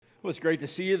Well, it's great to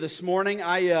see you this morning.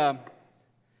 I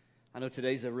know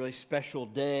today's a really special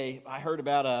day. I heard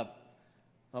about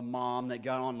a mom that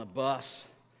got on the bus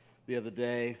the other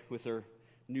day with her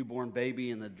newborn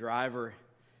baby, and the driver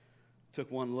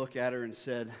took one look at her and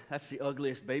said, "That's the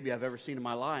ugliest baby I've ever seen in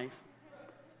my life."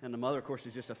 And the mother, of course,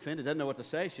 is just offended, doesn't know what to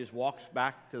say. She just walks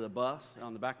back to the bus,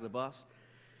 on the back of the bus.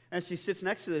 And she sits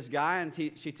next to this guy, and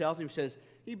she tells him, says,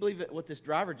 "You believe what this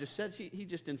driver just said? He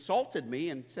just insulted me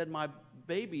and said my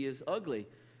baby is ugly."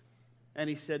 And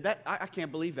he said, I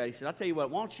can't believe that. He said, "I'll tell you what,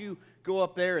 why don't you go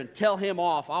up there and tell him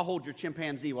off? I'll hold your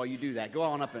chimpanzee while you do that. Go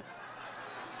on up and..."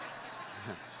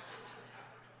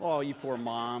 Oh, you poor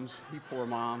moms. You poor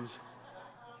moms.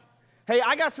 Hey,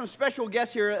 I got some special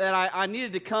guests here that I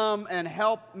needed to come and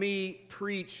help me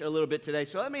preach a little bit today.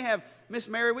 So let me have Miss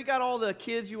Mary. We got all the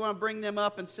kids. You want to bring them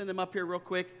up and send them up here real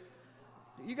quick?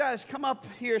 You guys come up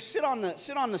here, sit on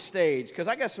the stage, because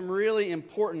I got some really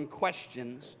important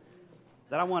questions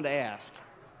that I wanted to ask.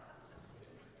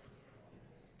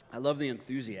 I love the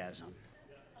enthusiasm.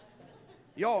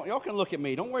 Y'all can look at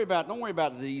me. Don't worry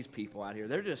about these people out here.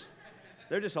 They're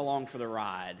just along for the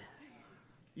ride.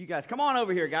 You guys, come on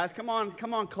over here, guys. Come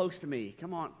on close to me.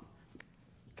 Come on.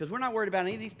 Because we're not worried about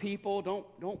any of these people.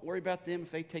 Don't worry about them if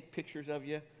they take pictures of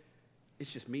you.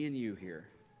 It's just me and you here,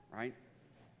 right?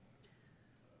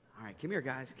 All right, come here,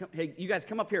 guys. Hey, you guys,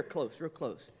 come up here close, real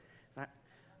close.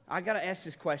 I got to ask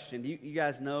this question. Do you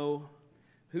guys know?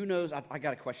 Who knows? I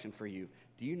got a question for you.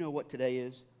 Do you know what today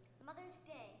is? Mother's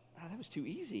Day. Oh, that was too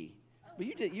easy. But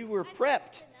you were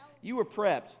prepped. You were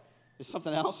prepped. Is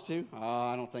something else too? Oh,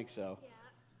 I don't think so. Yeah.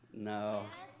 No.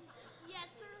 Yes,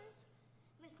 there's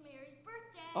Miss Mary's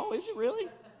birthday. Oh, is it really?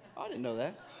 Oh, I didn't know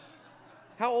that.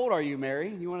 How old are you,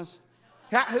 Mary? You want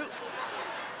to?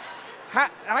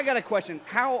 I got a question.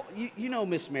 You know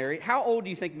Miss Mary. How old do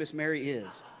you think Miss Mary is?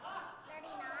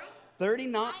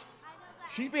 39. 39? I know that.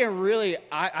 She's being really,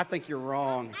 I think you're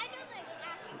wrong.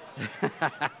 I know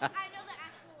that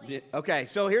actually. Okay,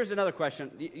 so here's another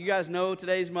question. You guys know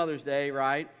today's Mother's Day,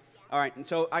 right? All right, and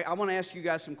so I want to ask you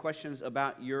guys some questions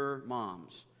about your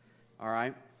moms. All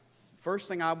right? First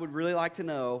thing I would really like to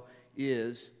know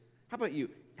is, how about you?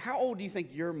 How old do you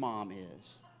think your mom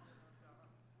is?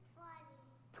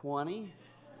 20?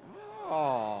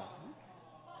 Oh,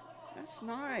 that's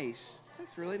nice.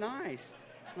 That's really nice.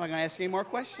 I'm not going to ask any more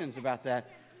questions about that.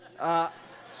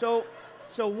 So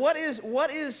what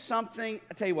is something,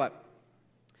 I'll tell you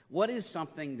what is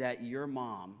something that your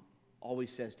mom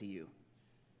always says to you?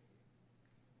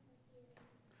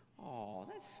 Oh,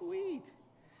 that's sweet.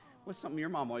 What's something your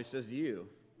mom always says to you?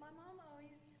 My mom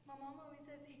always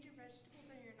says, "Eat your vegetables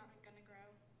or you're not going to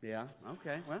grow." Yeah,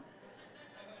 okay, well,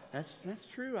 that's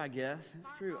true, I guess.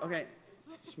 That's true. Okay,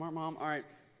 smart mom. All right,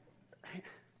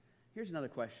 here's another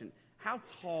question. How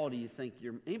tall do you think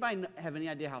anybody have any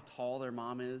idea how tall their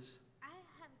mom is? I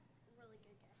have a really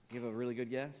good guess. You have a really good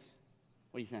guess?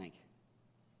 What do you think?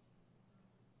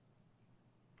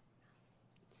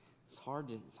 It's hard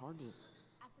to. I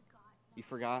forgot. You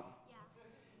forgot? Yeah.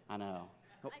 I know.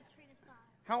 I train of thought.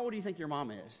 How old do you think your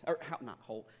mom is? Or how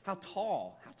tall? How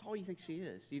tall do you think she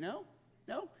is? Do you know?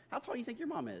 No? How tall do you think your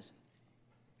mom is?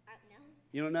 No.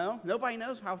 You don't know? Nobody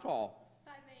knows how tall?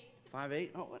 5'8".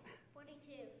 5'8"? Oh, what?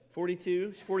 42.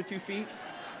 42? 42 feet?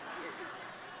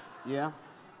 Yeah.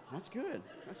 That's good.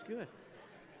 That's good.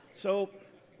 So,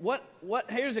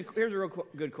 here's a real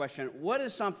good question. What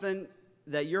is something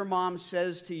that your mom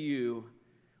says to you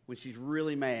when she's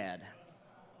really mad?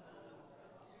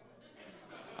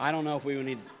 I don't know if we would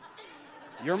need...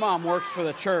 Your mom works for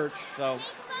the church, so...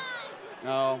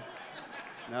 No,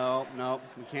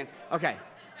 we can't. Okay.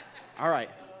 All right.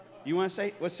 You want to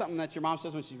say, what's something that your mom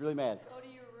says when she's really mad? Go to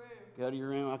your room. Go to your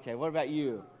room. Okay. What about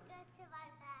you? Go to my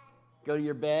bed. Go to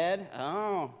your bed?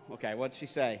 Oh, okay. What'd she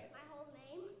say? My whole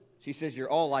name. She says you're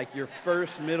all like your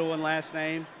first, middle, and last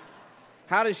name.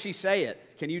 How does she say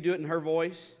it? Can you do it in her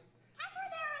voice?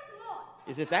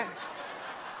 Is it that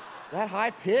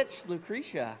high pitch,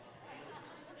 Lucretia?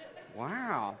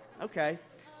 Wow. Okay.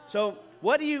 So,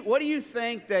 what do you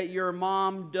think that your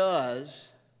mom does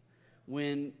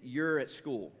when you're at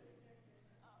school?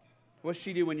 What's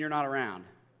she do when you're not around?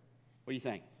 What do you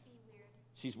think? Be weird.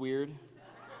 She's weird?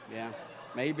 Yeah,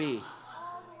 maybe.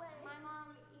 My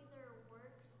mom either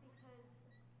works because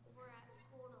we're at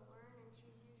school to learn and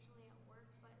she's usually at work,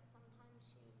 but sometimes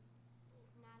she's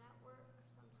not at work,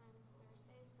 sometimes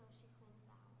Thursdays, so she cleans the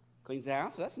house. Cleans the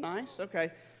house? That's nice. Okay.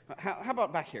 How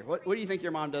about back here? What do you think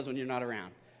your mom does when you're not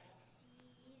around?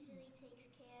 She usually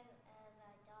takes care of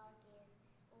our dog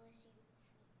while she sleeps.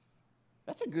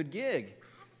 That's a good gig.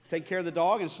 Take care of the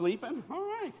dog and sleeping? All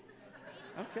right.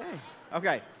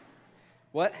 Okay.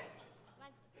 What? My,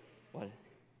 What?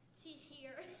 she's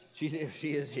here. She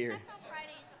is here. Except on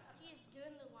Fridays, she's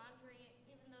doing the laundry,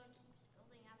 even though it keeps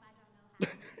building up. I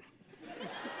don't know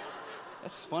how.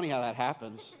 That's funny how that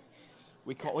happens.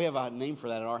 We have a name for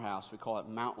that at our house. We call it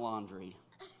Mount Laundry.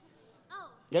 Oh,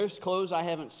 There's clothes I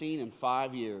haven't seen in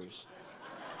 5 years.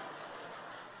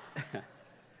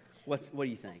 What do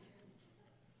you think?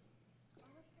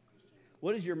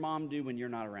 What does your mom do when you're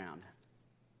not around?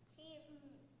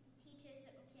 she teaches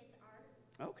kids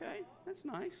art. Okay, that's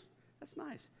nice. That's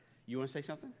nice. You want to say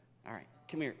something? All right,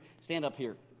 come here. Stand up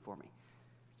here for me.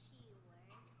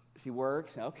 She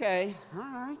works. Okay. All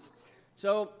right.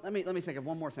 So let me think of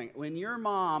one more thing. When your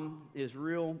mom is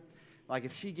real, like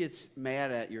if she gets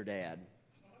mad at your dad,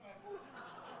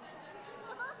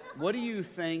 what do you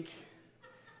think?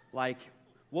 Like,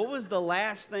 what was the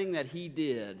last thing that he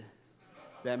did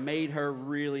that made her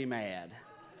really mad?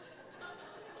 I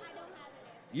don't have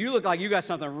it. You look like you got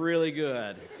something really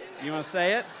good. You want to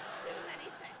say it?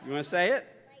 You want to say it?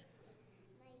 Like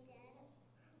my dad,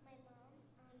 my mom,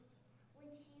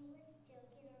 when she was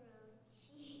joking around,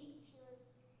 she was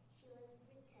pretending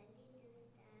to stab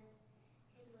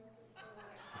him with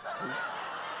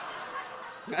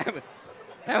a fork.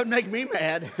 That would make me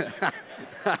mad.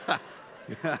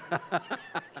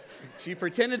 She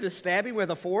pretended to stab him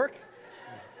with a fork?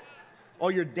 Oh,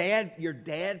 your dad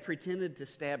pretended to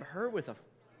stab her with a...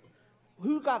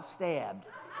 Who got stabbed?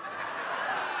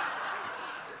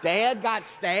 Dad got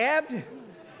stabbed?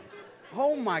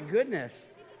 Oh, my goodness.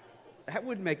 That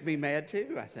would make me mad,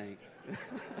 too, I think.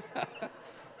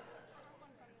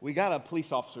 We got a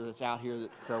police officer that's out here,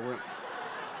 so we're...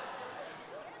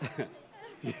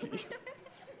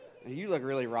 You look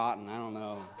really rotten. I don't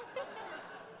know.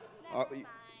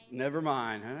 Never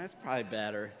mind. That's probably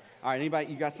better. All right,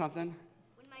 anybody, you got something?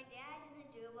 When my dad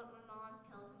doesn't do what my mom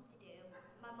tells him to do,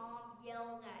 my mom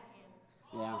yells at him.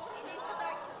 Yeah. And they start to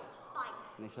fight.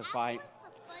 And they said fight.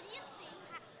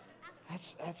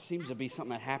 That seems to be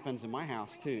something that happens in my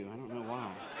house, too. I don't know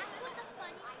why.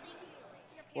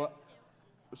 Well,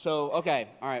 so, okay.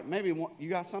 All right. Maybe you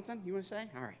got something you want to say?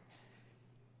 All right.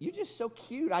 You're just so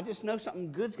cute. I just know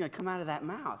something good's going to come out of that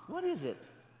mouth. What is it?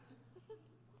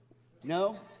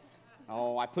 No?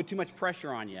 Oh, I put too much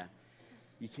pressure on you.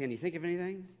 Can you think of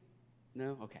anything?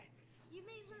 No? Okay. You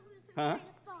made her lose her Huh? train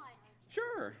of thought.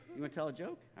 Sure. You want to tell a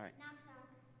joke? All right.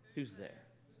 Who's there?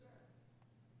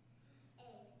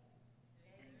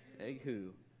 Egg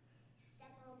who?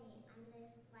 Step on me. I'm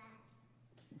this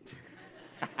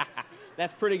black.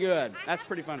 That's pretty good. That's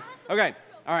pretty fun. Okay.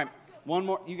 All right. One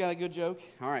more. You got a good joke?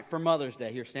 All right. For Mother's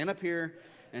Day. Here, stand up here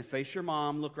and face your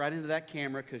mom. Look right into that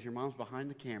camera because your mom's behind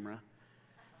the camera.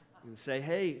 And say,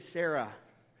 hey, Sarah,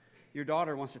 your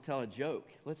daughter wants to tell a joke.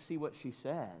 Let's see what she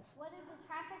says. What did the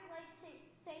traffic light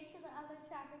say to the other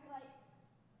traffic light?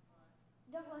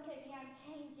 Don't look at me, I'm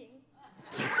changing.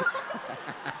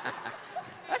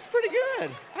 That's pretty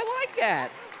good. I like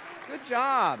that. Good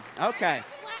job. Okay.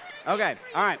 Okay.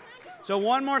 All right. So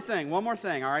one more thing.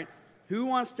 All right. Who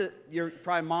wants to,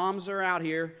 probably moms are out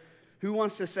here. Who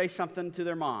wants to say something to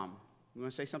their mom? You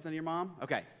want to say something to your mom?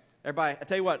 Okay. Everybody, I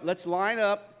tell you what, let's line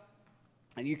up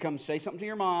and you come say something to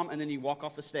your mom and then you walk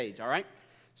off the stage, all right?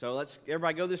 So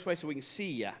everybody go this way so we can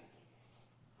see you.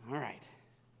 All right.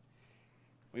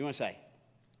 What do you want to say?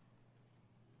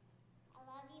 I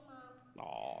love you, Mom.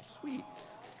 Oh, sweet.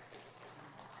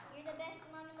 You're the best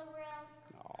mom in the world.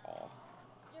 Oh.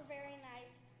 You're very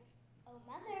nice. Oh,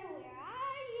 Mother, where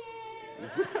are you?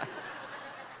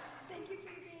 Thank you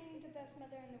for being the best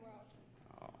mother in the world.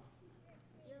 Oh.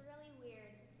 You're really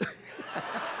weird.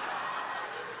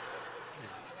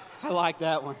 I like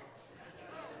that one.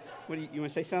 What do you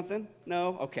want to say something?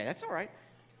 No? Okay, that's all right.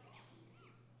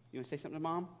 You want to say something to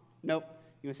Mom? Nope.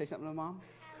 You want to say something to Mom?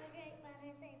 Have a great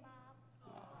Mother's Day, Mom.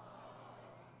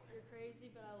 You're crazy,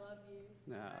 but I love you.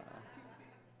 No.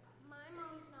 My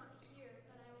mom's not here,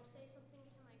 but I will say something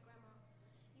to my grandma.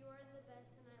 You are the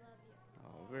best and I love you.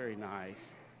 Oh, very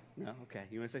nice. No? Okay.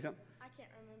 You want to say something? I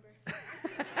can't remember.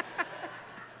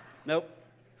 Nope.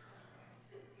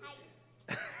 Hi.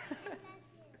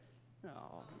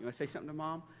 Oh, you want to say something to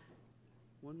Mom?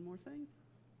 One more thing?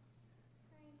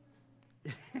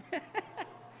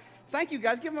 Thank you,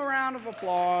 guys. Give them a round of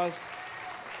applause.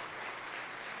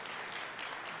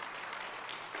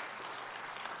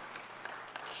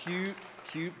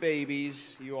 Cute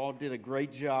babies. You all did a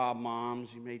great job,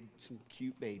 moms. You made some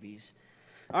cute babies.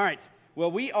 All right.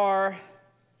 Well, we are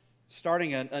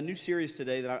starting a new series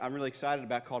today that I'm really excited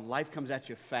about called Life Comes At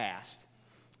You Fast.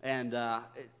 And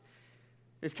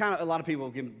It's kind of, a lot of people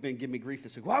have been giving me grief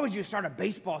this week. Why would you start a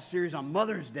baseball series on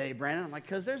Mother's Day, Brandon? I'm like,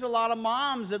 because there's a lot of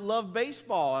moms that love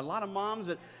baseball, and a lot of moms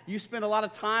that you spend a lot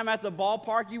of time at the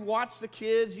ballpark. You watch the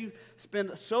kids. You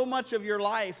spend so much of your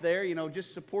life there,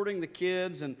 just supporting the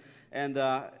kids. And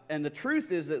the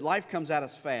truth is that life comes at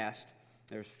us fast.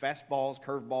 There's fastballs,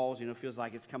 curveballs. It feels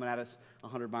like it's coming at us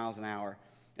 100 miles an hour.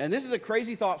 And this is a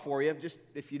crazy thought for you. Just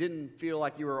if you didn't feel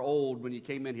like you were old when you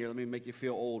came in here, let me make you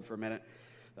feel old for a minute.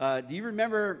 Do you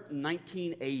remember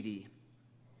 1980?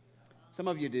 Some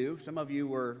of you do. Some of you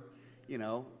were,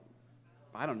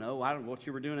 I don't know what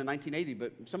you were doing in 1980,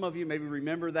 but some of you maybe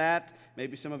remember that.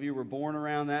 Maybe some of you were born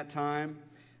around that time.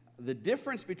 The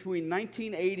difference between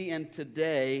 1980 and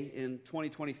today in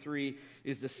 2023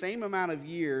 is the same amount of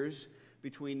years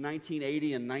between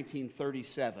 1980 and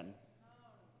 1937.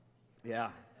 Yeah,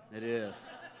 it is.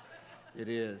 It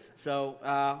is. So,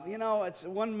 it's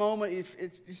one moment.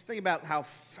 Just think about how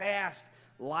fast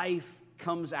life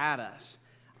comes at us.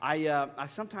 I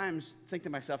sometimes think to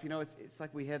myself, it's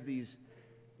like we have these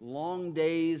long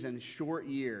days and short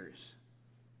years.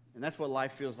 And that's what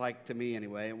life feels like to me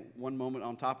anyway. One moment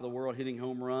on top of the world hitting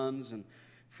home runs and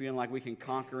feeling like we can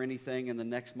conquer anything, and the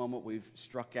next moment we've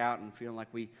struck out and feeling like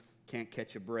we can't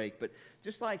catch a break. But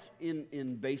just like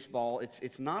in baseball,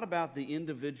 it's not about the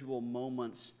individual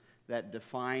moments that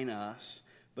define us,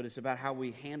 but it's about how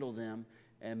we handle them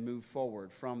and move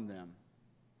forward from them.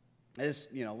 As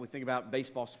we think about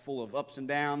baseball's full of ups and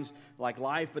downs like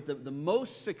life, but the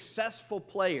most successful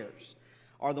players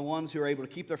are the ones who are able to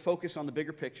keep their focus on the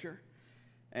bigger picture,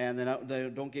 and they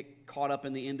don't get caught up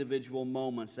in the individual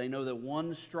moments. They know that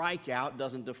one strikeout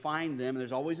doesn't define them, and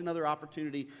there's always another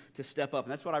opportunity to step up.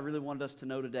 And that's what I really wanted us to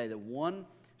know today, that one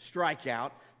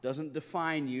strikeout doesn't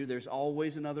define you. There's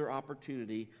always another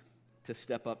opportunity to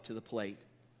step up to the plate.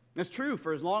 That's true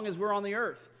for as long as we're on the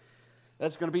earth.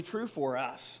 That's going to be true for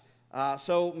us.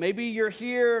 So maybe you're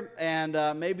here,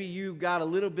 and maybe you got a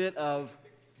little bit of,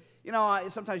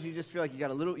 sometimes you just feel like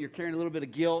you're carrying a little bit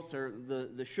of guilt, or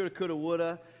the shoulda, coulda,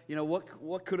 woulda.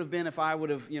 What could have been if I would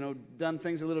have, done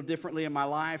things a little differently in my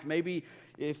life. Maybe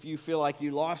if you feel like you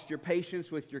lost your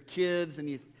patience with your kids, and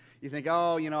you think,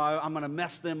 I'm going to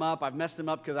mess them up. I've messed them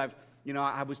up because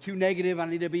I was too negative. I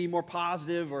need to be more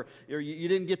positive. Or you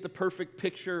didn't get the perfect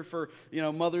picture for,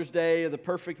 Mother's Day, or the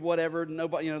perfect whatever.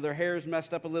 Nobody, their hair's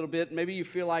messed up a little bit. Maybe you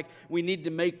feel like we need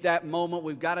to make that moment.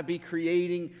 We've got to be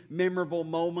creating memorable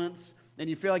moments. And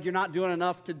you feel like you're not doing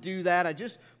enough to do that. I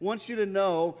just want you to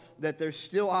know that there's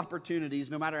still opportunities,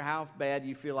 no matter how bad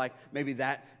you feel like maybe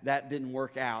that didn't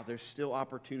work out. There's still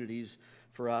opportunities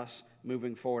for us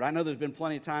moving forward. I know there's been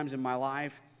plenty of times in my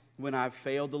life when I've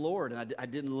failed the Lord, and I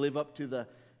didn't live up to the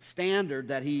standard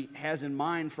that He has in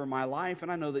mind for my life,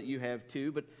 and I know that you have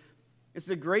too. But it's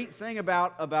the great thing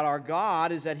about our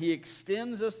God is that He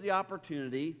extends us the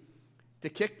opportunity to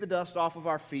kick the dust off of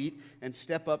our feet and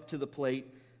step up to the plate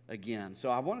again. So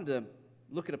I wanted to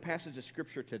look at a passage of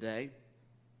Scripture today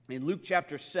in Luke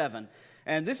chapter 7.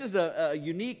 And this is a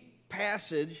unique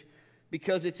passage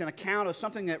because it's an account of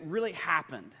something that really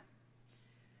happened.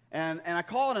 And I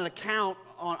call it an account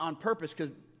on purpose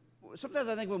because sometimes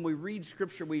I think when we read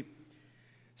Scripture,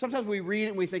 sometimes we read it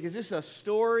and we think, is this a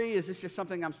story? Is this just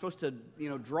something I'm supposed to,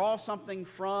 draw something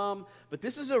from? But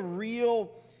this is a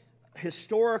real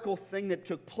historical thing that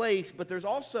took place, but there's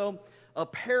also a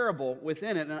parable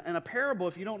within it. And a parable,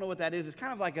 if you don't know what that is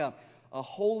kind of like a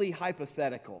holy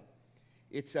hypothetical.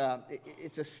 It's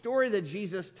a story that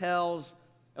Jesus tells,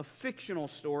 a fictional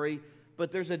story,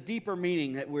 but there's a deeper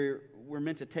meaning that we're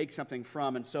meant to take something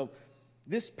from. And so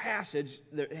this passage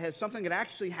has something that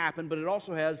actually happened, but it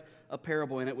also has a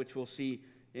parable in it, which we'll see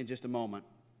in just a moment.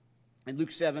 In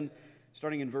Luke 7,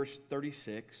 starting in verse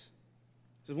 36, it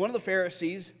says, one of the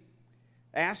Pharisees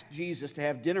asked Jesus to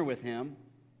have dinner with him.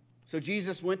 So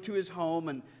Jesus went to his home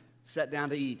and sat down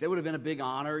to eat. That would have been a big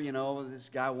honor, This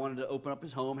guy wanted to open up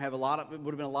his home, it would have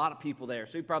been a lot of people there.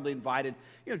 So he probably invited,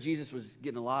 Jesus was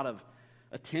getting a lot of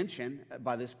attention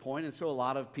by this point, and so a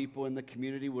lot of people in the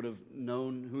community would have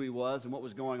known who he was and what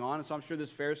was going on. And so I'm sure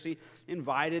this Pharisee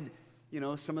invited,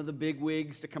 some of the big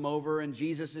wigs to come over, and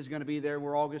Jesus is going to be there.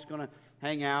 We're all just going to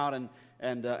hang out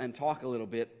and talk a little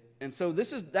bit. And so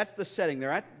that's the setting.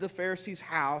 They're at the Pharisee's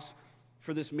house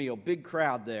for this meal. Big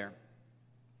crowd there.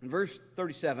 In verse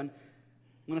 37,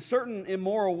 when a certain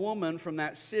immoral woman from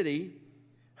that city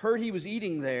heard he was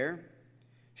eating there,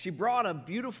 she brought a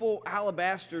beautiful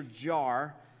alabaster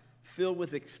jar filled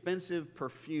with expensive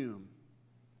perfume.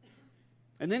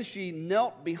 And then she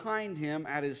knelt behind him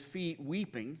at his feet,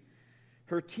 weeping.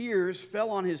 Her tears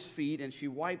fell on his feet, and she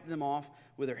wiped them off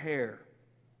with her hair.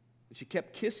 And she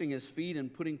kept kissing his feet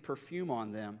and putting perfume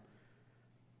on them.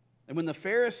 And when the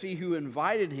Pharisee who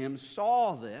invited him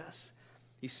saw this,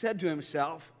 he said to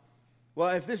himself, well,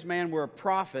 if this man were a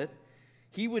prophet,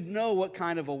 he would know what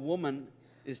kind of a woman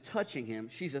is touching him.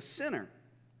 She's a sinner.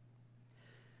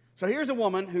 So here's a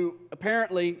woman who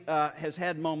apparently has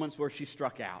had moments where she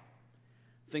struck out.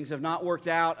 Things have not worked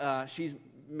out. She's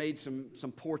made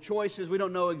some poor choices. We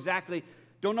don't know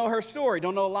her story,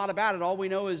 don't know a lot about it. All we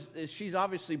know is she's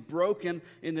obviously broken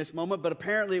in this moment, but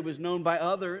apparently it was known by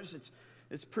others.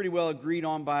 It's pretty well agreed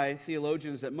on by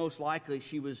theologians that most likely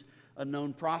she was a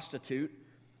known prostitute.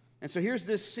 And so here's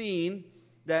this scene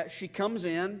that she comes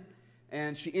in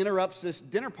and she interrupts this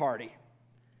dinner party.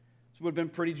 This would have been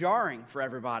pretty jarring for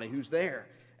everybody who's there.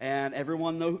 And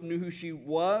everyone knew who she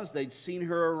was. They'd seen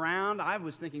her around. I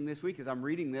was thinking this week as I'm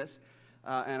reading this,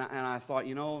 and I thought,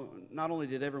 not only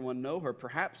did everyone know her,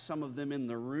 perhaps some of them in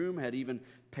the room had even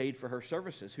paid for her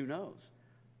services. Who knows?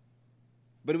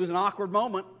 But it was an awkward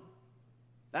moment.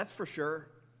 That's for sure.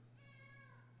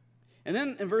 And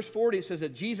then in verse 40, it says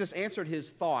that Jesus answered his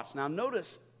thoughts. Now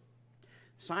notice,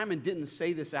 Simon didn't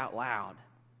say this out loud.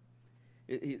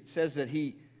 It says that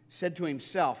he said to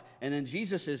himself, and then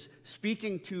Jesus is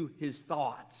speaking to his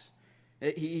thoughts.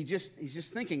 He's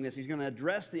just thinking this. He's going to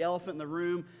address the elephant in the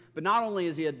room, but not only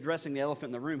is he addressing the elephant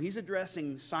in the room, he's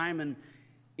addressing Simon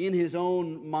in his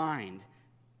own mind.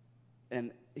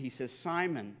 And he says,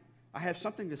 Simon, I have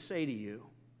something to say to you.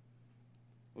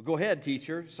 Well, go ahead,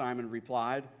 teacher, Simon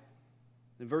replied.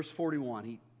 In verse 41,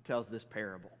 he tells this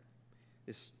parable,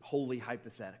 this wholly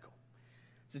hypothetical.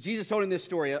 So Jesus told him this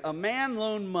story. A man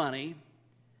loaned money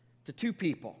to two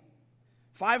people,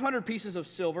 500 pieces of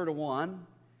silver to one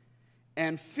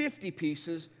and 50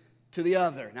 pieces to the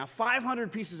other. Now,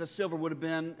 500 pieces of silver would have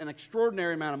been an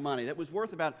extraordinary amount of money. That was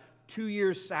worth about 2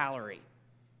 years' salary.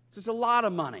 So it's a lot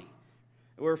of money.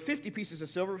 Where 50 pieces of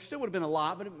silver still would have been a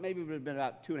lot, but maybe it would have been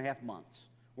about 2.5 months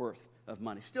worth of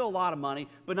money. Still a lot of money,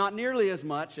 but not nearly as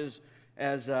much as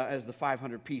the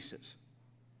 500 pieces.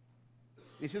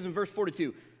 He says in verse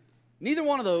 42, neither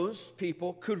one of those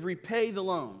people could repay the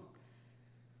loan.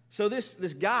 So this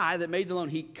guy that made the loan,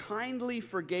 he kindly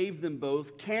forgave them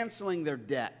both, canceling their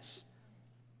debts.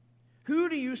 Who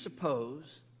do you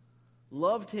suppose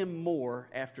loved him more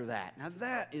after that? Now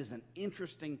that is an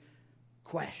interesting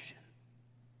question.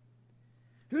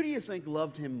 Who do you think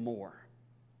loved him more?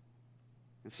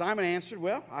 And Simon answered,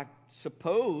 well, I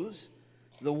suppose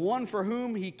the one for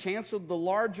whom he canceled the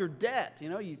larger debt.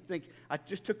 You think, I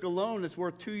just took a loan that's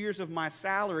worth 2 years of my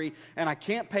salary, and I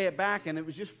can't pay it back, and it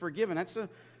was just forgiven.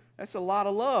 That's a lot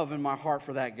of love in my heart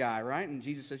for that guy, right? And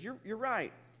Jesus says, you're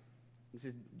right. He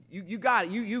says, you got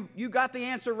it. You got the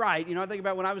answer right. I think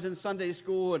about when I was in Sunday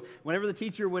school, and whenever the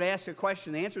teacher would ask a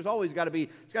question, the answer's always got to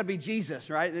be Jesus,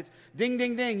 right? It's ding,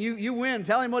 ding, ding. You win.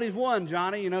 Tell him what he's won,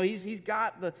 Johnny. He's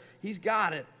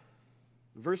got it.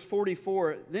 Verse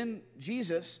 44. Then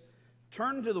Jesus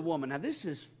turned to the woman. Now this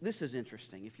is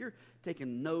interesting. If you're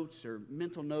taking notes or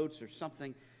mental notes or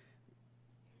something,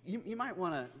 you might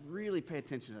want to really pay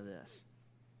attention to this.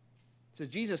 So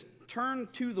Jesus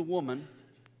turned to the woman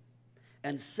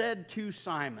and said to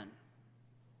Simon,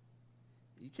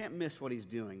 you can't miss what he's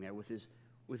doing there with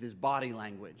his body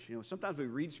language. Sometimes we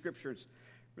read Scripture, it's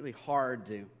really hard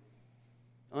to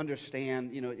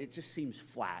understand. It just seems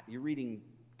flat. You're reading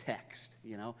text,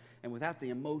 and without the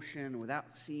emotion, without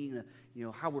seeing,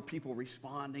 how were people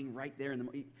responding right there,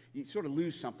 you sort of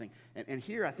lose something. And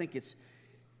here I think it's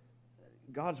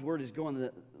God's Word is going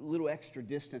the little extra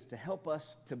distance to help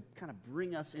us, to kind of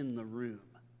bring us in the room.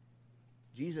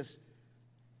 Jesus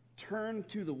turned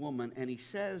to the woman and he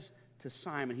says to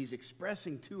Simon, he's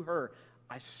expressing to her,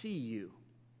 I see you.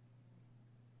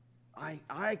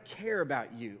 I care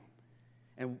about you.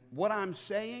 And what I'm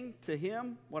saying to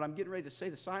him, what I'm getting ready to say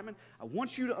to Simon, I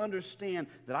want you to understand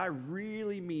that I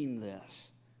really mean this.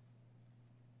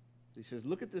 He says,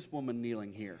 look at this woman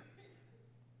kneeling here.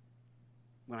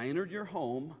 When I entered your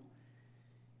home,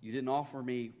 you didn't offer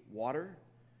me water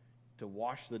to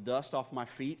wash the dust off my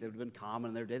feet. That would have been common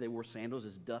in their day. They wore sandals.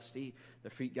 It's dusty.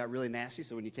 Their feet got really nasty.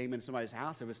 So when you came into somebody's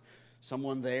house, there was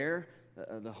someone there.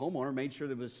 The homeowner made sure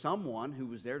there was someone who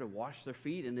was there to wash their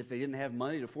feet. And if they didn't have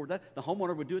money to afford that, the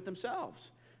homeowner would do it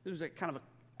themselves. It was a kind of an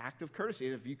act of courtesy.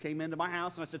 If you came into my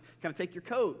house and I said, can I take your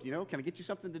coat? Can I get you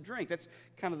something to drink? That's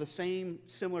kind of the same,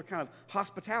 similar kind of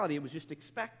hospitality. It was just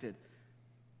expected.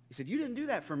 He said, you didn't do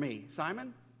that for me,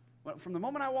 Simon. From the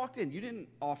moment I walked in, you didn't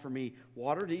offer me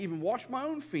water to even wash my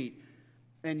own feet.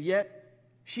 And yet,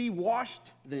 she washed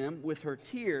them with her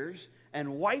tears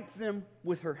and wiped them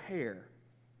with her hair.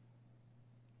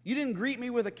 You didn't greet me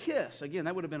with a kiss. Again,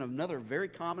 that would have been another very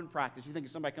common practice. You think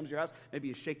if somebody comes to your house, maybe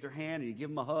you shake their hand or you give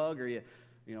them a hug or you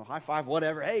high five,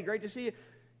 whatever. Hey, great to see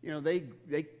you.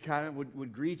 They kind of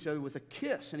would greet each other with a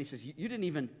kiss. And he says, you didn't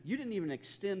even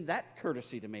extend that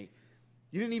courtesy to me.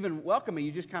 You didn't even welcome me.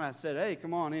 You just kind of said, hey,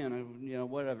 come on in,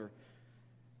 whatever.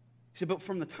 He said, but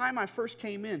from the time I first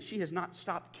came in, she has not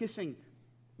stopped kissing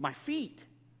my feet.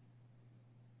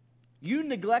 You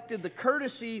neglected the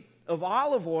courtesy of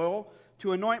olive oil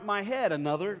to anoint my head.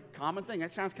 Another common thing.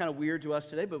 That sounds kind of weird to us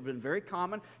today, but it's been very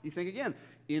common. You think again,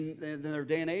 in their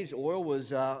day and age, oil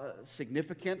was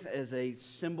significant as a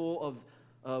symbol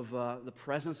of the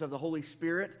presence of the Holy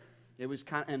Spirit. It was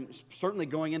and certainly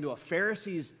going into a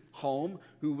Pharisee's home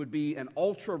who would be an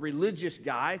ultra-religious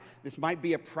guy. This might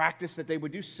be a practice that they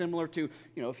would do similar to,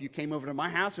 if you came over to my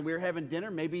house and we were having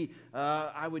dinner, maybe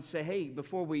I would say, hey,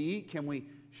 before we eat,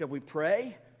 shall we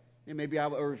pray? And maybe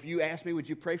or if you asked me, would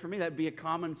you pray for me? That'd be a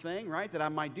common thing, right, that I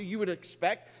might do. You would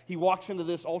expect he walks into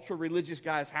this ultra-religious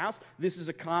guy's house. This is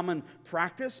a common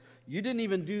practice. You didn't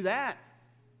even do that.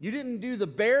 You didn't do the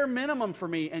bare minimum for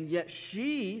me, and yet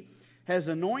she has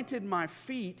anointed my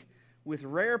feet with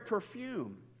rare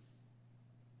perfume.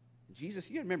 Jesus,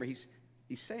 you remember, he's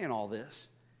saying all this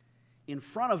in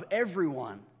front of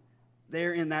everyone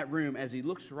there in that room as he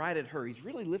looks right at her. He's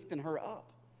really lifting her up.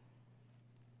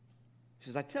 He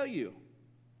says, I tell you,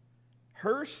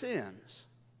 her sins,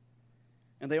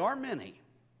 and they are many,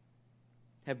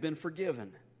 have been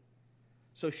forgiven.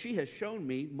 So she has shown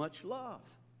me much love.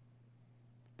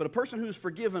 But a person who is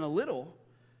forgiven a little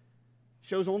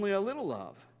shows only a little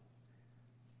love.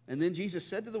 And then Jesus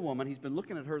said to the woman, he's been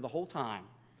looking at her the whole time,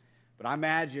 but I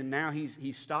imagine now he's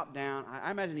stopped down. I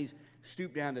imagine he's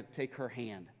stooped down to take her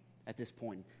hand at this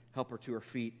point, help her to her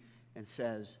feet, and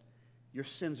says, your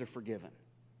sins are forgiven.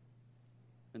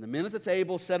 And the men at the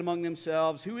table said among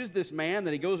themselves, who is this man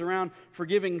that he goes around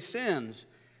forgiving sins?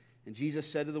 And Jesus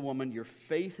said to the woman, your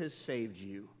faith has saved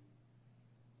you.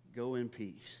 Go in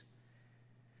peace.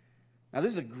 Now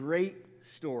this is a great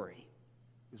story.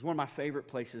 It's one of my favorite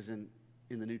places in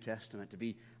the New Testament, to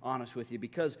be honest with you,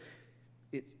 because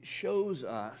it shows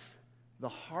us the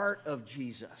heart of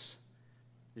Jesus.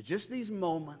 There's just these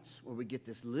moments where we get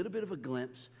this little bit of a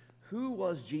glimpse. Who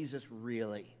was Jesus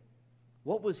really?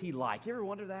 What was he like? You ever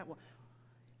wonder that?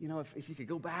 If you could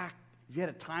go back, if you had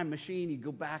a time machine, you'd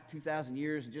go back 2,000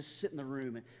 years and just sit in the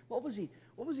room. And what was he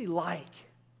like?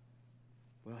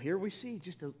 Well, here we see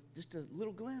just a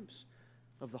little glimpse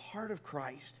of the heart of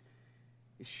Christ.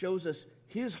 It shows us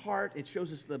his heart. It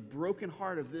shows us the broken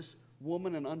heart of this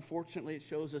woman, and unfortunately, it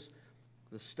shows us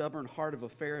the stubborn heart of a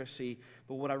Pharisee.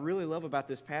 But what I really love about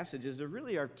this passage is there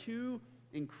really are two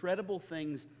incredible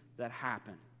things that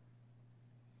happen.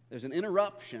 There's an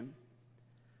interruption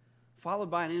followed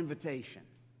by an invitation.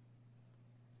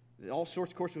 All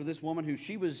sorts, of course, with this woman who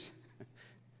she was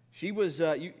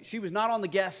not on the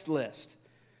guest list.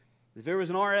 If there was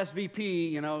an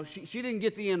RSVP, she didn't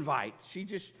get the invite. She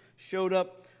just showed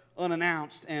up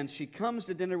unannounced, and she comes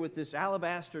to dinner with this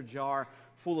alabaster jar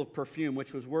full of perfume,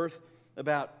 which was worth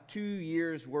about 2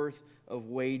 years' worth of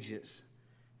wages.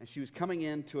 And she was coming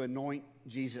in to anoint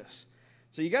Jesus.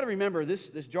 So you got to remember, this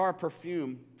jar of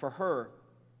perfume, for her,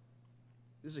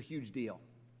 this is a huge deal.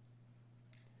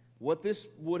 What this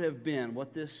would have been,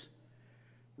 what this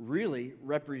really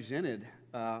represented,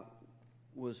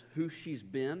 was who she's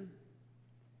been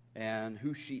and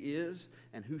who she is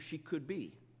and who she could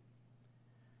be.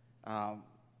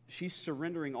 She's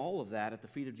surrendering all of that at the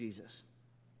feet of Jesus.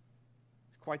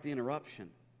 It's quite the interruption.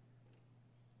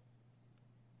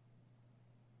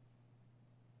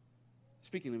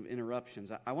 Speaking of interruptions,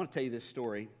 I want to tell you this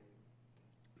story.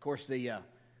 Of course, the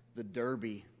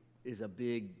Derby is a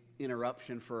big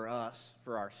interruption for us,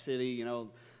 for our city. A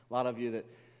lot of you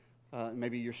that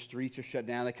maybe your streets are shut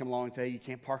down. They come along and tell you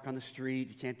can't park on the street,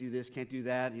 you can't do this, can't do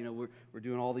that. We're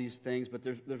doing all these things. But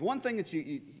there's one thing that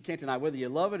you can't deny, whether you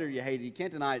love it or you hate it. You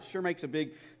can't deny it. Sure makes a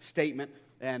big statement.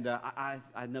 And I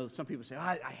know some people say,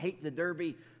 I hate the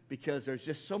Derby because there's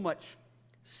just so much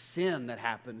sin that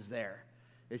happens there.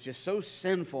 It's just so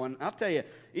sinful. And I'll tell you,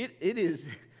 it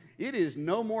is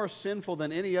no more sinful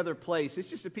than any other place. It's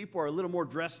just that people are a little more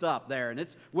dressed up there, and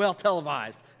it's well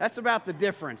televised. That's about the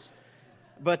difference.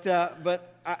 But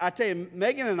I tell you,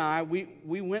 Megan and I,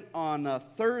 we went on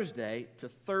Thursday to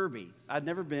Thurby. I'd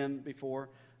never been before.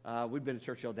 We'd been to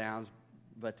Churchill Downs,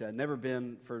 but never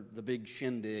been for the big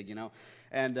shindig,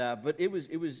 And but it was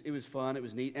fun. It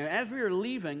was neat. And as we were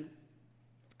leaving,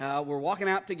 we're walking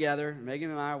out together.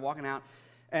 Megan and I are walking out.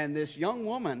 And this young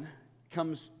woman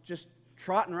comes just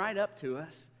trotting right up to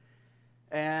us.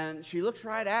 And she looks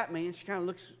right at me, and she kind of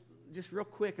looks just real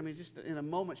quick. Just in a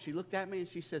moment, she looked at me, and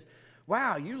she says,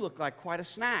 wow, you look like quite a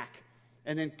snack.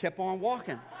 And then kept on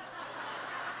walking.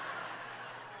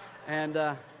 And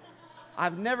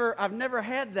I've never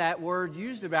had that word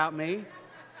used about me.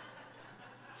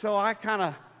 So I kind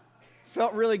of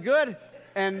felt really good.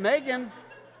 And Megan,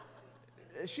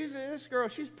 this girl,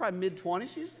 she's probably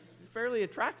mid-20s. She's fairly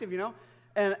attractive, you know.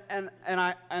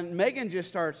 And Megan just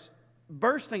starts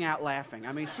bursting out laughing.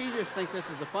 I mean, she just thinks this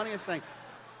is the funniest thing.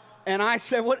 And I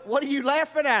said, what are you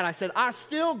laughing at? I said, I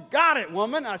still got it,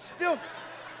 woman.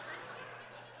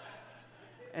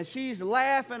 And she's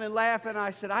laughing and laughing.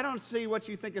 I said, I don't see what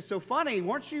you think is so funny.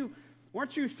 Weren't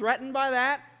you threatened by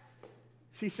that?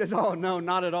 She says, oh, no,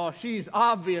 not at all. She's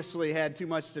obviously had too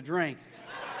much to drink.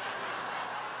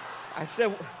 I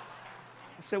said,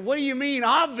 what do you mean,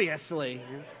 obviously?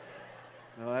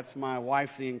 So that's my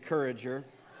wife, the encourager.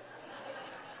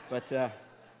 But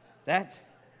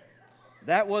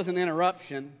that was an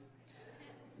interruption.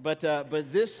 But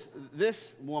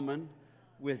this woman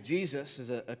with Jesus is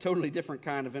a totally different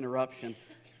kind of interruption.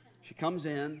 She comes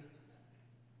in.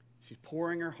 She's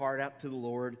pouring her heart out to the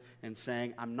Lord and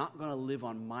saying, I'm not going to live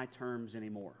on my terms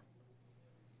anymore.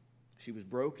 She was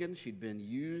broken. She'd been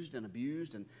used and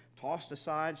abused and tossed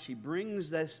aside. She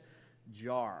brings this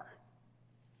jar.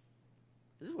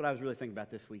 This is what I was really thinking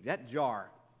about this week. That jar,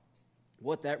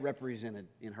 what that represented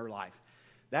in her life.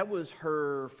 That was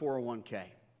her 401k.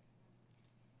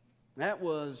 That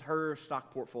was her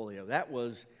stock portfolio. That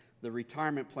was the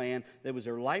retirement plan. That was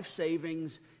her life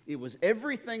savings. It was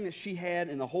everything that she had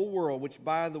in the whole world, which,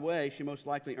 by the way, she most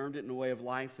likely earned it in a way of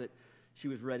life that she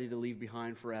was ready to leave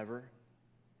behind forever.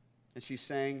 And she's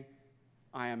saying,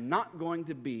 I am not going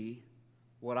to be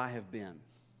what I have been.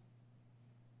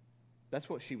 That's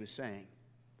what she was saying.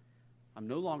 I'm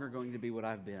no longer going to be what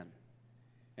I've been.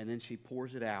 And then she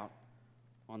pours it out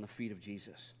on the feet of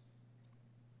Jesus.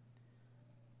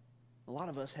 A lot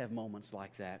of us have moments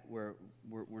like that where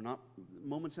we're not,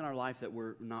 moments in our life that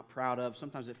we're not proud of.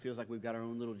 Sometimes it feels like we've got our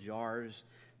own little jars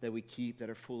that we keep that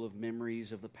are full of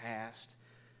memories of the past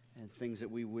and things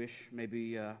that we wish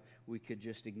maybe we could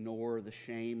just ignore the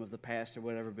shame of the past or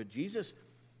whatever. But Jesus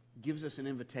gives us an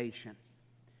invitation.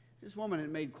 This woman had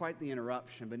made quite the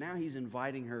interruption, but now he's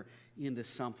inviting her into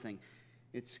something.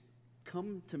 It's,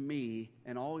 come to me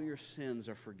and all your sins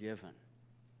are forgiven.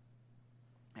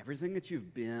 Everything that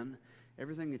you've been,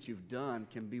 everything that you've done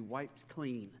can be wiped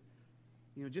clean.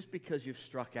 You know, just because you've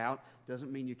struck out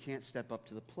doesn't mean you can't step up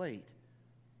to the plate.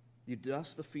 You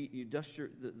dust the feet, you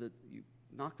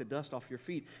knock the dust off your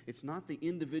feet. It's not the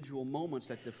individual moments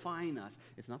that define us.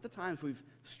 It's not the times we've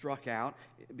struck out,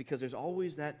 because there's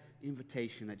always that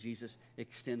invitation that Jesus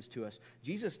extends to us.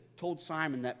 Jesus told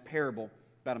Simon that parable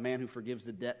about a man who forgives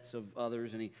the debts of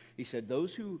others, and he said,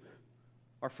 those who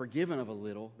are forgiven of a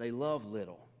little, they love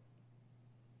little.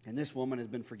 And this woman has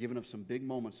been forgiven of some big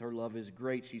moments. Her love is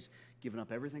great. She's given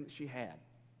up everything that she had.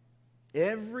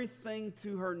 Everything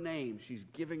to her name she's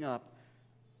giving up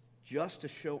just to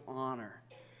show honor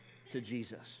to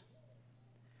Jesus.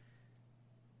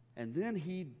 And then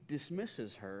he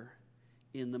dismisses her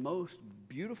in the most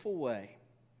beautiful way.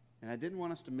 And I didn't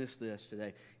want us to miss this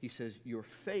today. He says, your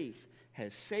faith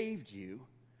has saved you.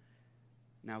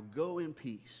 Now go in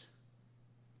peace.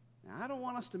 Now, I don't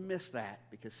want us to miss that,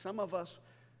 because some of us,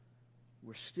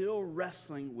 we're still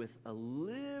wrestling with a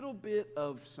little bit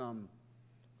of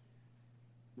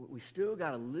we still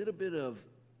got a little bit of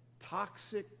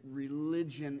toxic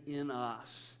religion in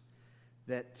us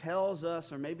that tells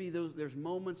us, or maybe there's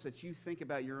moments that you think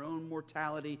about your own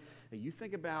mortality, and you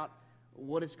think about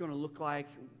what it's going to look like,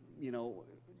 you know,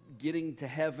 getting to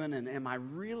heaven, and am I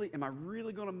really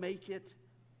going to make it?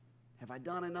 Have I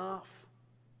done enough?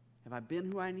 Have I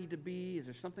been who I need to be? Is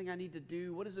there something I need to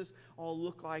do? What does this all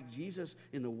look like? Jesus,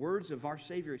 in the words of our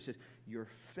Savior, he says, your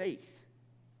faith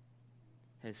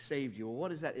has saved you. Well,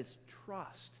 what is that? It's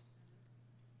trust.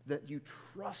 That you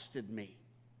trusted me.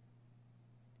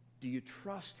 Do you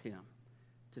trust him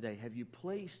today? Have you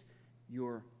placed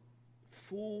your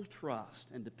full trust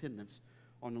and dependence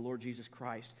on the Lord Jesus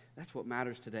Christ? That's what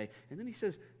matters today. And then he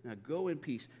says, now go in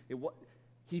peace.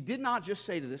 He did not just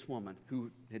say to this woman who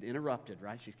had interrupted,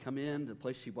 right? She'd come in to a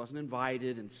place she wasn't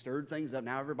invited and stirred things up.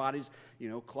 Now everybody's,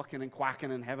 clucking and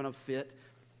quacking and having a fit.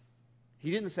 He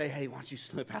didn't say, hey, why don't you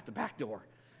slip out the back door?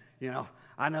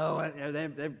 I know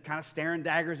they're kind of staring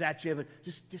daggers at you, but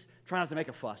just try not to make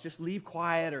a fuss. Just leave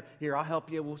quiet, or here, I'll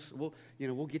help you.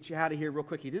 We'll get you out of here real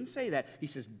quick. He didn't say that. He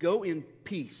says, go in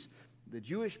peace. The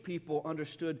Jewish people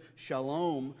understood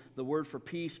shalom. The word for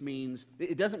peace means,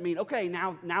 it doesn't mean, okay,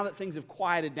 now that things have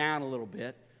quieted down a little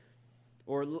bit,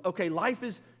 or, okay, life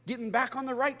is getting back on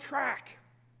the right track.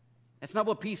 That's not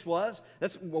what peace was.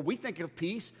 That's what we think of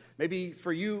peace. Maybe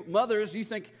for you mothers, you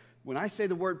think, when I say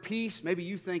the word peace, maybe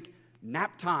you think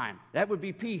nap time. That would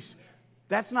be peace.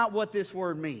 That's not what this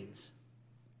word means.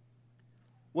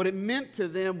 What it meant to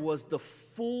them was the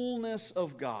fullness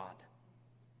of God.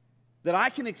 That I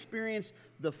can experience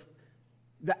the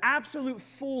absolute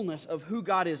fullness of who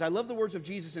God is. I love the words of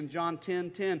Jesus in John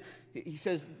 10:10. He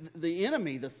says, the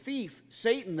enemy, the thief,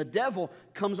 Satan, the devil,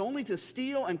 comes only to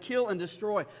steal and kill and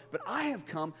destroy. But I have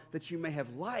come that you may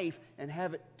have life and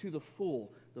have it to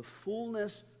the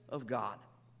fullness of God.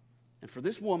 And for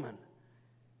this woman,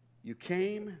 you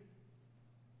came,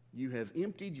 you have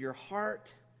emptied your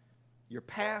heart, your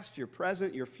past, your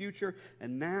present, your future,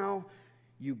 and now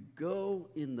you go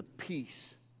in the peace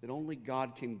that only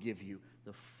God can give you,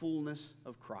 the fullness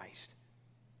of Christ.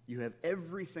 You have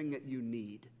everything that you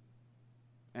need,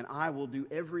 and I will do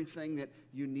everything that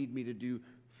you need me to do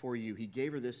for you. He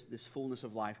gave her this fullness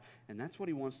of life, and that's what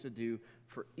he wants to do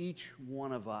for each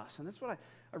one of us. And that's what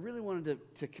I really wanted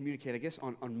to communicate, I guess,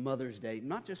 on Mother's Day,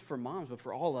 not just for moms, but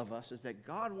for all of us, is that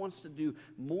God wants to do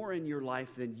more in your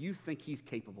life than you think he's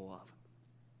capable of.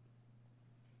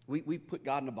 We put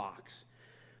God in a box.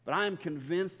 But I am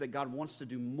convinced that God wants to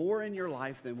do more in your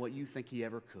life than what you think he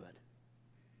ever could.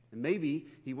 And maybe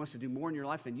he wants to do more in your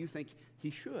life than you think he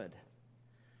should.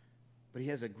 But he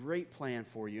has a great plan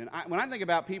for you. And when I think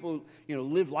about people,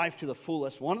 live life to the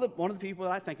fullest, one of the people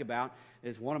that I think about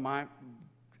is one of my,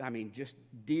 just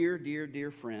dear, dear,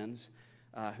 dear friends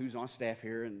who's on staff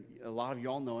here. And a lot of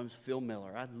y'all know him, is Phil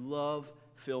Miller. I love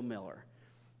Phil Miller.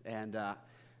 And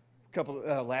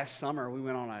last summer, we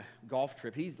went on a golf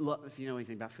trip. If you know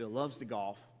anything about Phil, loves to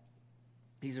golf.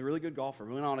 He's a really good golfer.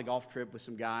 We went on a golf trip with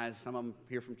some guys, some of them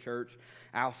here from church.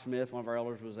 Al Smith, one of our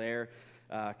elders, was there.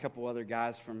 A couple other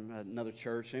guys from another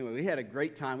church. Anyway, we had a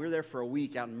great time. We were there for a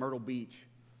week out in Myrtle Beach.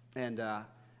 And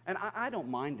I don't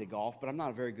mind to golf, but I'm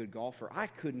not a very good golfer. I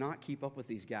could not keep up with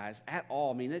these guys at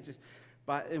all.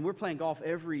 And we're playing golf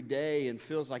every day, and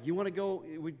Phil's like, you want to go?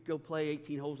 We'd go play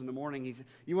 18 holes in the morning. He said,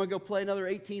 you want to go play another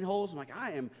 18 holes? I'm like,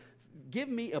 give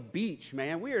me a beach,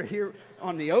 man. We are here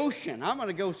on the ocean. I'm going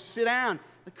to go sit down.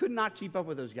 I could not keep up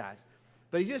with those guys.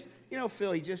 But he's just,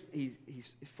 Phil,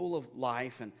 he's full of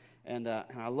life, and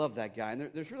I love that guy. And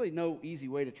there's really no easy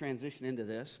way to transition into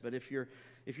this, but if you're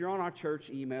on our church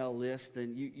email list,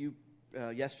 then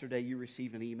yesterday you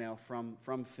received an email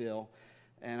from Phil.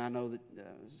 And I know that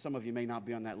some of you may not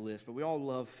be on that list, but we all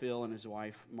love Phil and his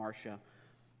wife, Marcia.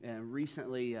 And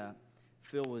recently,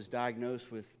 Phil was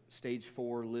diagnosed with stage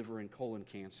 4 liver and colon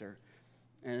cancer.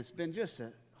 And it's been just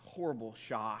a horrible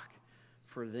shock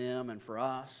for them and for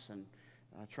us, and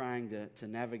trying to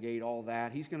navigate all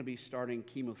that. He's going to be starting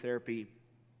chemotherapy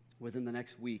within the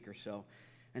next week or so.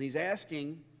 And he's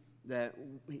asking that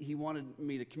he wanted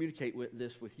me to communicate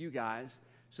this with you guys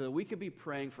so that we could be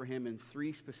praying for him in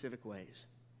 3 specific ways.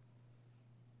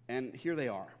 And here they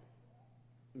are.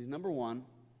 Number 1,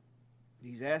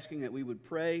 he's asking that we would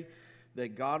pray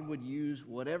that God would use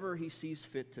whatever he sees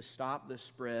fit to stop the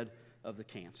spread of the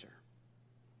cancer.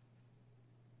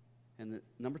 And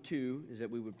number 2 is that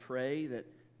we would pray that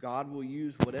God will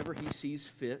use whatever he sees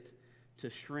fit to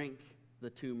shrink the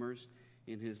tumors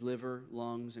in his liver,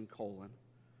 lungs, and colon.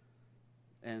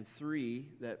 And 3,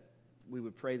 that we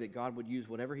would pray that God would use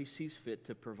whatever he sees fit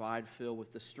to provide Phil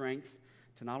with the strength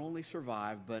to not only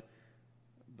survive, but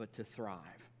to thrive.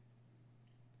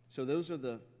 So those are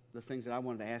the things that I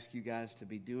wanted to ask you guys to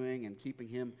be doing and keeping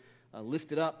him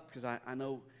lifted up, because I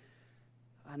know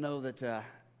that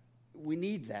we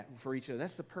need that for each other.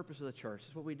 That's the purpose of the church.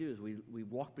 That's what we do, is we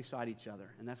walk beside each other,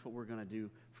 and that's what we're going to do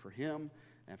for him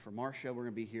and for Marcia. We're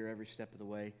going to be here every step of the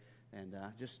way, and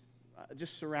just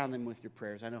surround them with your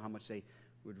prayers. I know how much they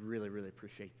would really, really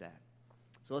appreciate that.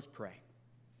 So let's pray.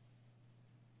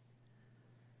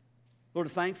 Lord,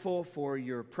 we're thankful for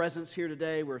your presence here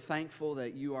today. We're thankful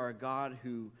that you are a God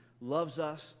who loves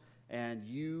us, and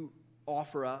you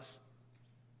offer us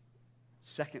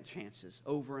second chances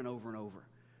over and over and over.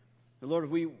 But Lord,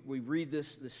 we read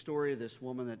this story of this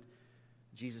woman that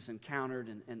Jesus encountered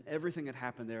and everything that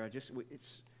happened there. I just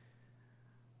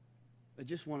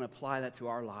want to apply that to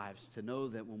our lives, to know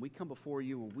that when we come before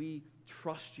you, when we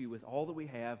trust you with all that we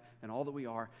have and all that we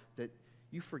are, that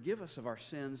you forgive us of our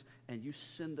sins and you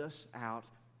send us out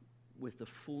with the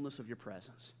fullness of your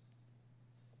presence.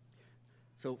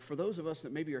 So for those of us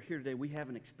that maybe are here today, we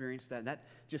haven't experienced that. That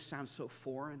just sounds so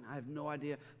foreign. I have no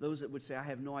idea. Those that would say, I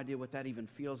have no idea what that even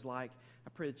feels like,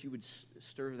 I pray that you would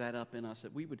stir that up in us,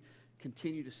 that we would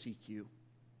continue to seek you,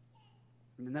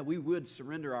 and that we would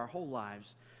surrender our whole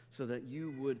lives so that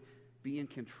you would be in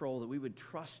control, that we would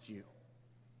trust you.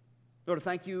 Lord,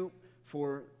 thank you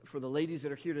for the ladies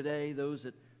that are here today, those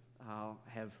that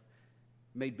have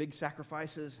made big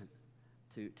sacrifices and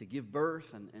to give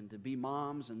birth and to be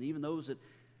moms, and even those that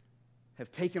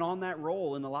have taken on that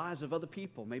role in the lives of other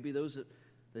people. Maybe those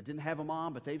that didn't have a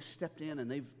mom, but they've stepped in and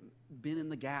they've been in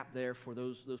the gap there for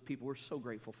those people. We're so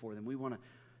grateful for them. We want to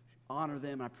honor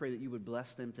them. I pray that you would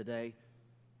bless them today.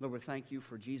 Lord, we thank you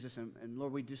for Jesus. And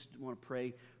Lord, we just want to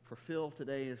pray for Phil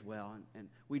today as well. And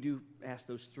we do ask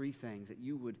those three things, that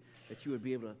you would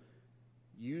be able to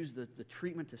use the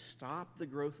treatment to stop the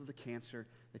growth of the cancer,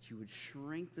 that you would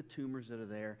shrink the tumors that are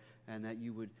there, and that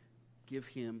you would give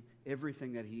him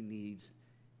everything that he needs,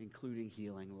 including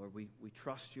healing. Lord, we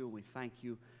trust you and we thank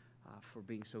you for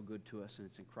being so good to us. And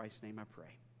it's in Christ's name I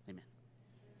pray. Amen.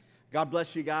 God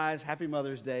bless you guys. Happy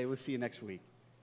Mother's Day. We'll see you next week.